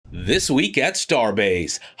This week at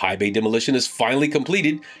Starbase, High Bay demolition is finally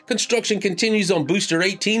completed, construction continues on Booster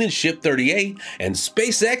 18 and Ship 38, and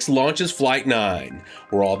SpaceX launches Flight 9.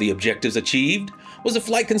 Were all the objectives achieved? Was the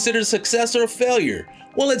flight considered a success or a failure?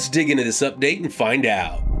 Well, let's dig into this update and find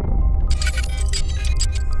out.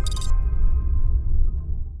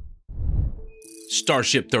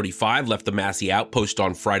 Starship 35 left the Massey outpost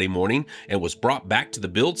on Friday morning and was brought back to the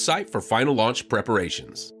build site for final launch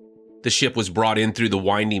preparations. The ship was brought in through the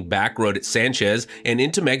winding back road at Sanchez and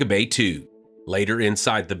into Mega Bay 2. Later,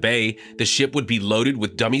 inside the bay, the ship would be loaded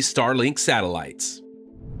with dummy Starlink satellites.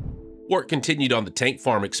 Work continued on the tank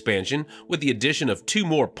farm expansion with the addition of 2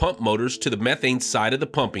 more pump motors to the methane side of the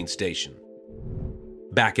pumping station.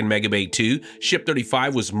 Back in Mega Bay 2, Ship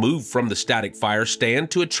 35 was moved from the static fire stand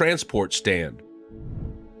to a transport stand.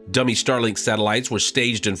 Dummy Starlink satellites were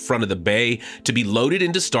staged in front of the bay to be loaded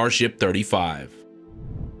into Starship 35.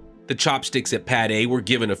 The chopsticks at Pad A were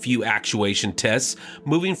given a few actuation tests,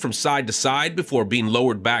 moving from side to side before being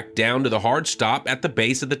lowered back down to the hard stop at the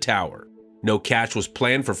base of the tower. No catch was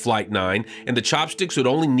planned for Flight 9, and the chopsticks would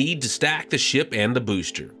only need to stack the ship and the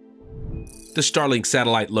booster. The Starlink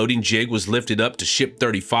satellite loading jig was lifted up to Ship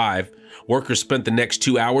 35. Workers spent the next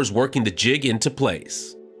 2 hours working the jig into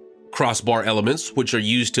place. Crossbar elements, which are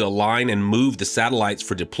used to align and move the satellites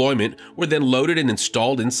for deployment, were then loaded and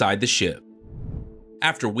installed inside the ship.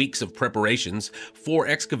 After weeks of preparations, 4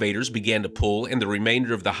 excavators began to pull, and the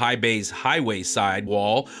remainder of the High Bay's highway side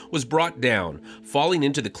wall was brought down, falling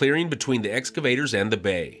into the clearing between the excavators and the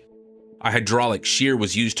bay. A hydraulic shear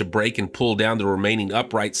was used to break and pull down the remaining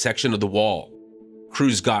upright section of the wall.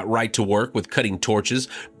 Crews got right to work with cutting torches,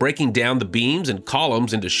 breaking down the beams and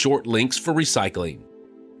columns into short links for recycling.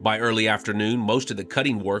 By early afternoon, most of the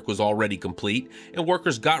cutting work was already complete, and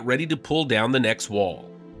workers got ready to pull down the next wall.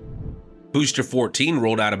 Booster 14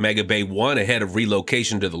 rolled out of Mega Bay 1 ahead of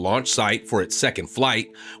relocation to the launch site for its second flight,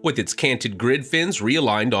 with its canted grid fins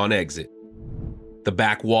realigned on exit. The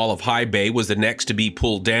back wall of High Bay was the next to be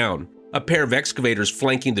pulled down. A pair of excavators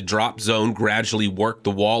flanking the drop zone gradually worked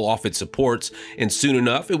the wall off its supports, and soon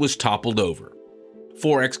enough it was toppled over.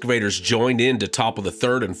 4 excavators joined in to topple the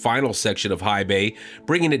third and final section of High Bay,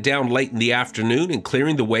 bringing it down late in the afternoon and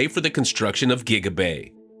clearing the way for the construction of Giga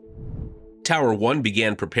Bay. Tower 1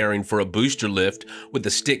 began preparing for a booster lift, with the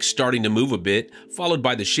sticks starting to move a bit, followed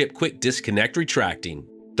by the ship quick disconnect retracting.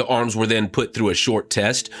 The arms were then put through a short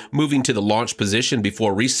test, moving to the launch position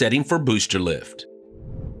before resetting for booster lift.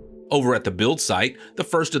 Over at the build site, the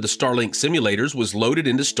first of the Starlink simulators was loaded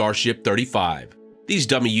into Starship 35. These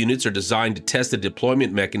dummy units are designed to test the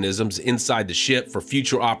deployment mechanisms inside the ship for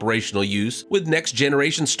future operational use with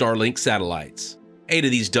next-generation Starlink satellites. 8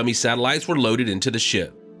 of these dummy satellites were loaded into the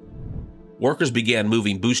ship. Workers began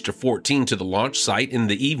moving Booster 14 to the launch site in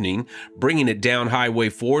the evening, bringing it down Highway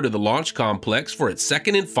 4 to the launch complex for its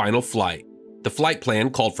second and final flight. The flight plan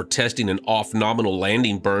called for testing an off-nominal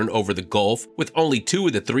landing burn over the Gulf with only 2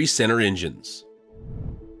 of the 3 center engines.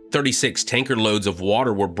 36 tanker loads of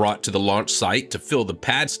water were brought to the launch site to fill the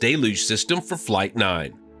pad's deluge system for Flight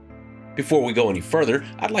 9. Before we go any further,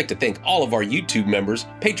 I'd like to thank all of our YouTube members,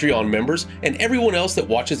 Patreon members, and everyone else that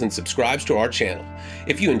watches and subscribes to our channel.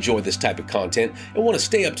 If you enjoy this type of content and want to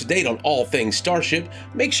stay up to date on all things Starship,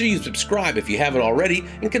 make sure you subscribe if you haven't already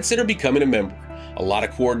and consider becoming a member. A lot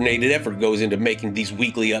of coordinated effort goes into making these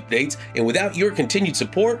weekly updates, and without your continued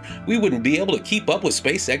support, we wouldn't be able to keep up with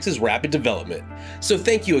SpaceX's rapid development. So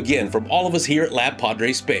thank you again from all of us here at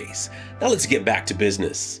LabPadre Space. Now let's get back to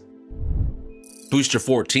business. Booster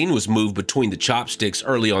 14 was moved between the chopsticks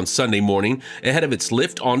early on Sunday morning ahead of its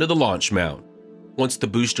lift onto the launch mount. Once the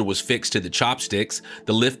booster was fixed to the chopsticks,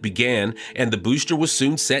 the lift began and the booster was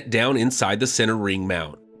soon set down inside the center ring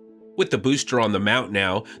mount. With the booster on the mount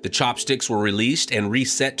now, the chopsticks were released and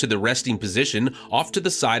reset to the resting position off to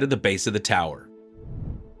the side of the base of the tower.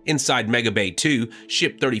 Inside Mega Bay 2,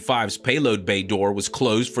 Ship 35's payload bay door was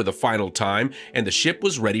closed for the final time and the ship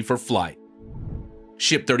was ready for flight.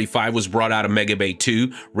 Ship 35 was brought out of Mega Bay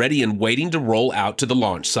 2, ready and waiting to roll out to the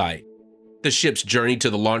launch site. The ship's journey to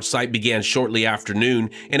the launch site began shortly after noon,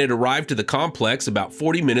 and it arrived to the complex about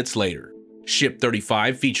 40 minutes later. Ship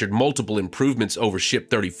 35 featured multiple improvements over Ship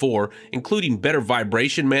 34, including better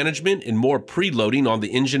vibration management and more preloading on the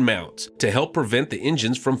engine mounts to help prevent the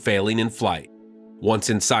engines from failing in flight. Once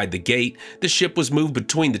inside the gate, the ship was moved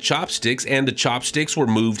between the chopsticks and the chopsticks were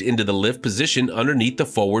moved into the lift position underneath the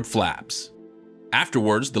forward flaps.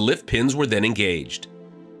 Afterwards, the lift pins were then engaged.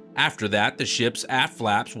 After that, the ship's aft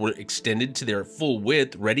flaps were extended to their full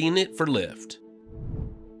width, readying it for lift.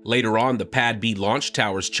 Later on, the Pad B launch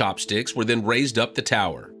tower's chopsticks were then raised up the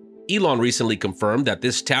tower. Elon recently confirmed that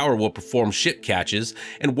this tower will perform ship catches,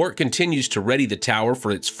 and work continues to ready the tower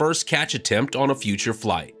for its first catch attempt on a future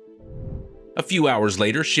flight. A few hours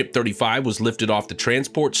later, Ship 35 was lifted off the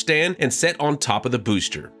transport stand and set on top of the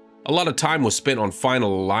booster. A lot of time was spent on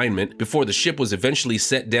final alignment before the ship was eventually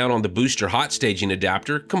set down on the booster hot staging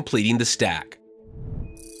adapter, completing the stack.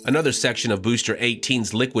 Another section of Booster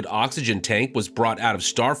 18's liquid oxygen tank was brought out of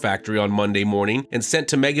Star Factory on Monday morning and sent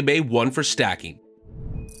to Megabay 1 for stacking.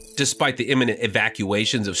 Despite the imminent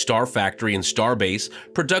evacuations of Star Factory and Starbase,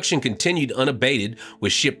 production continued unabated,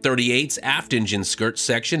 with Ship 38's aft engine skirt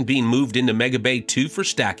section being moved into Megabay 2 for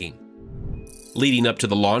stacking. Leading up to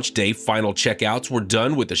the launch day, final checkouts were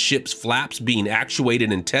done with the ship's flaps being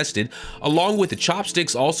actuated and tested, along with the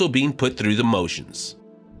chopsticks also being put through the motions.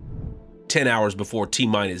 10 hours before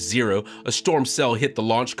T-0, a storm cell hit the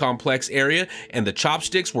launch complex area and the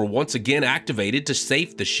chopsticks were once again activated to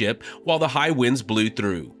safe the ship while the high winds blew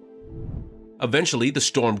through. Eventually, the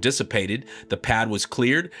storm dissipated, the pad was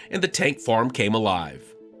cleared, and the tank farm came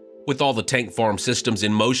alive. With all the tank farm systems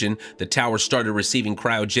in motion, the tower started receiving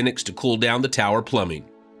cryogenics to cool down the tower plumbing.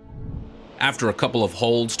 After a couple of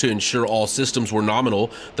holds to ensure all systems were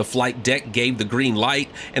nominal, the flight deck gave the green light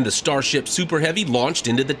and the Starship Super Heavy launched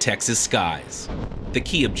into the Texas skies. The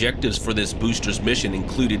key objectives for this booster's mission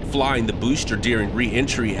included flying the booster during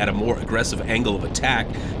re-entry at a more aggressive angle of attack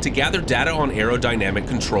to gather data on aerodynamic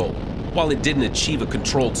control. While it didn't achieve a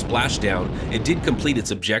controlled splashdown, it did complete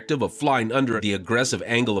its objective of flying under the aggressive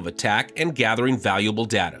angle of attack and gathering valuable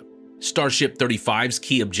data. Starship 35's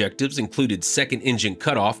key objectives included second engine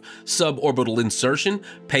cutoff, suborbital insertion,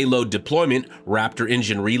 payload deployment, Raptor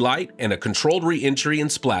engine relight, and a controlled re-entry and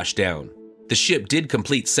splashdown. The ship did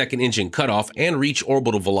complete second engine cutoff and reach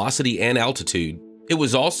orbital velocity and altitude. It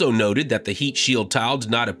was also noted that the heat shield tile did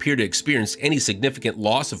not appear to experience any significant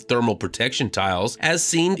loss of thermal protection tiles as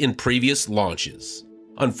seen in previous launches.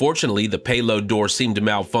 Unfortunately, the payload door seemed to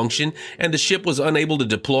malfunction and the ship was unable to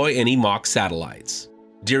deploy any mock satellites.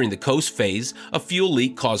 During the coast phase, a fuel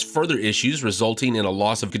leak caused further issues, resulting in a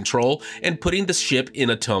loss of control and putting the ship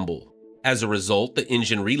in a tumble. As a result, the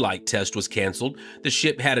engine relight test was canceled, the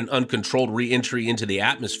ship had an uncontrolled re-entry into the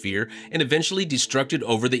atmosphere, and eventually destructed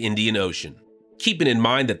over the Indian Ocean. Keeping in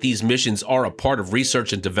mind that these missions are a part of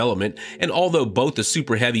research and development, and although both the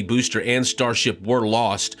Super Heavy booster and Starship were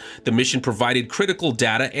lost, the mission provided critical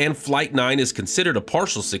data and Flight 9 is considered a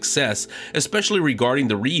partial success, especially regarding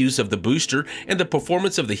the reuse of the booster and the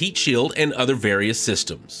performance of the heat shield and other various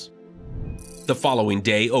systems. The following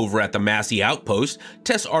day, over at the Massey Outpost,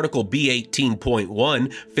 Test Article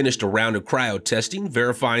B18.1 finished a round of cryo testing,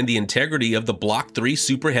 verifying the integrity of the Block 3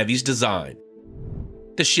 Super Heavy's design.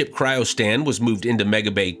 The ship cryo stand was moved into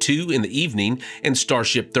Megabay 2 in the evening, and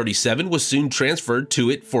Starship 37 was soon transferred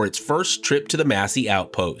to it for its first trip to the Massey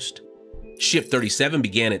Outpost. Ship 37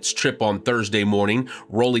 began its trip on Thursday morning,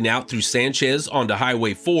 rolling out through Sanchez onto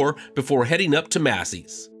Highway 4 before heading up to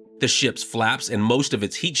Massey's. The ship's flaps and most of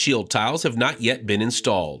its heat shield tiles have not yet been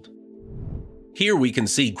installed. Here we can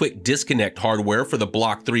see quick disconnect hardware for the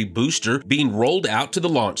Block 3 booster being rolled out to the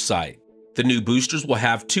launch site. The new boosters will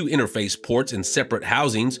have two interface ports in separate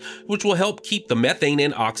housings, which will help keep the methane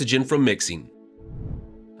and oxygen from mixing.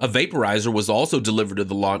 A vaporizer was also delivered to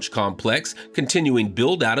the launch complex, continuing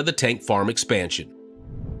build out of the tank farm expansion.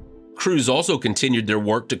 Crews also continued their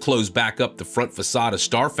work to close back up the front facade of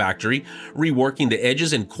Star Factory, reworking the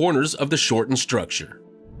edges and corners of the shortened structure.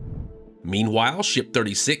 Meanwhile, Ship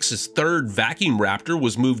 36's third vacuum Raptor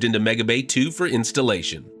was moved into Megabay 2 for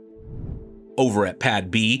installation. Over at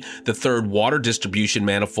Pad B, the third water distribution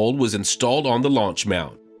manifold was installed on the launch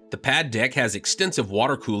mount. The pad deck has extensive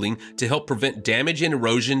water cooling to help prevent damage and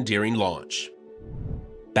erosion during launch.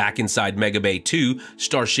 Back inside Megabay 2,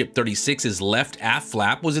 Starship 36's left aft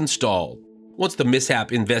flap was installed. Once the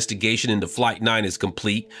mishap investigation into Flight 9 is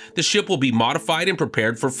complete, the ship will be modified and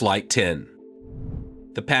prepared for Flight 10.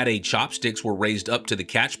 The Pad A chopsticks were raised up to the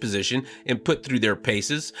catch position and put through their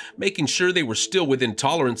paces, making sure they were still within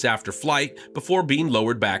tolerance after flight before being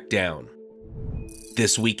lowered back down.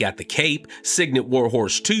 This week at the Cape, Signet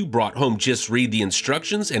Warhorse 2 brought home Just Read the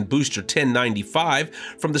Instructions and Booster 1095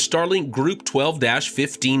 from the Starlink Group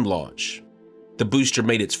 12-15 launch. The booster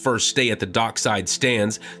made its first stay at the dockside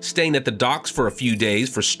stands, staying at the docks for a few days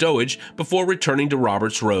for stowage before returning to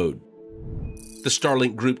Roberts Road. The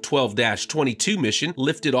Starlink Group 12-22 mission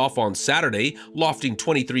lifted off on Saturday, lofting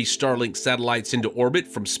 23 Starlink satellites into orbit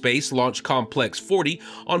from Space Launch Complex 40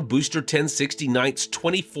 on Booster 1069's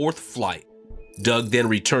 24th flight. Doug then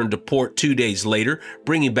returned to port 2 days later,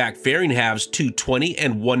 bringing back fairing halves 220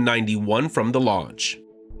 and 191 from the launch.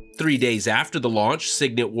 3 days after the launch,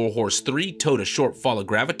 Cygnet Warhorse 3 towed a short fall of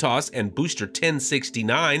gravitas and booster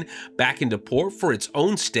 1069 back into port for its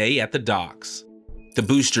own stay at the docks. The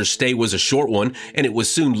booster's stay was a short one, and it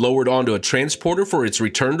was soon lowered onto a transporter for its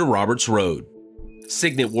return to Roberts Road.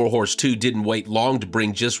 Cygnet Warhorse 2 didn't wait long to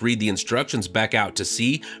bring Just Read the Instructions back out to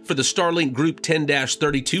sea for the Starlink Group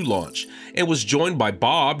 10-32 launch, and was joined by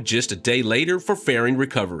Bob just a day later for fairing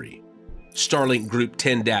recovery. Starlink Group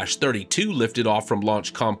 10-32 lifted off from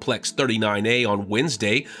Launch Complex 39A on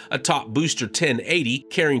Wednesday atop Booster 1080,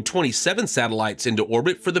 carrying 27 satellites into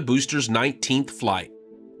orbit for the booster's 19th flight.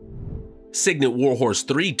 Cygnet Warhorse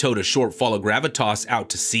 3 towed a short fall of gravitas out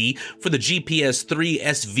to sea for the GPS III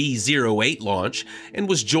SV08 launch and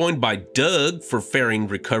was joined by Doug for fairing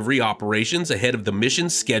recovery operations ahead of the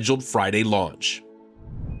mission's scheduled Friday launch.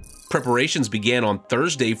 Preparations began on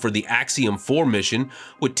Thursday for the Axiom 4 mission,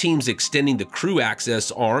 with teams extending the crew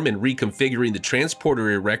access arm and reconfiguring the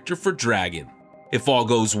transporter erector for Dragon. If all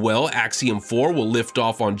goes well, Axiom 4 will lift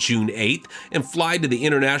off on June 8th and fly to the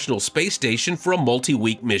International Space Station for a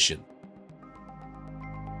multi-week mission.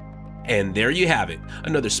 And there you have it,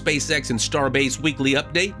 another SpaceX and Starbase weekly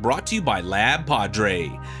update brought to you by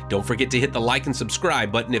LabPadre. Don't forget to hit the like and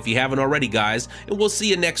subscribe button if you haven't already, guys, and we'll see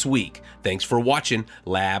you next week. Thanks for watching.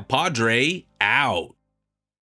 LabPadre out.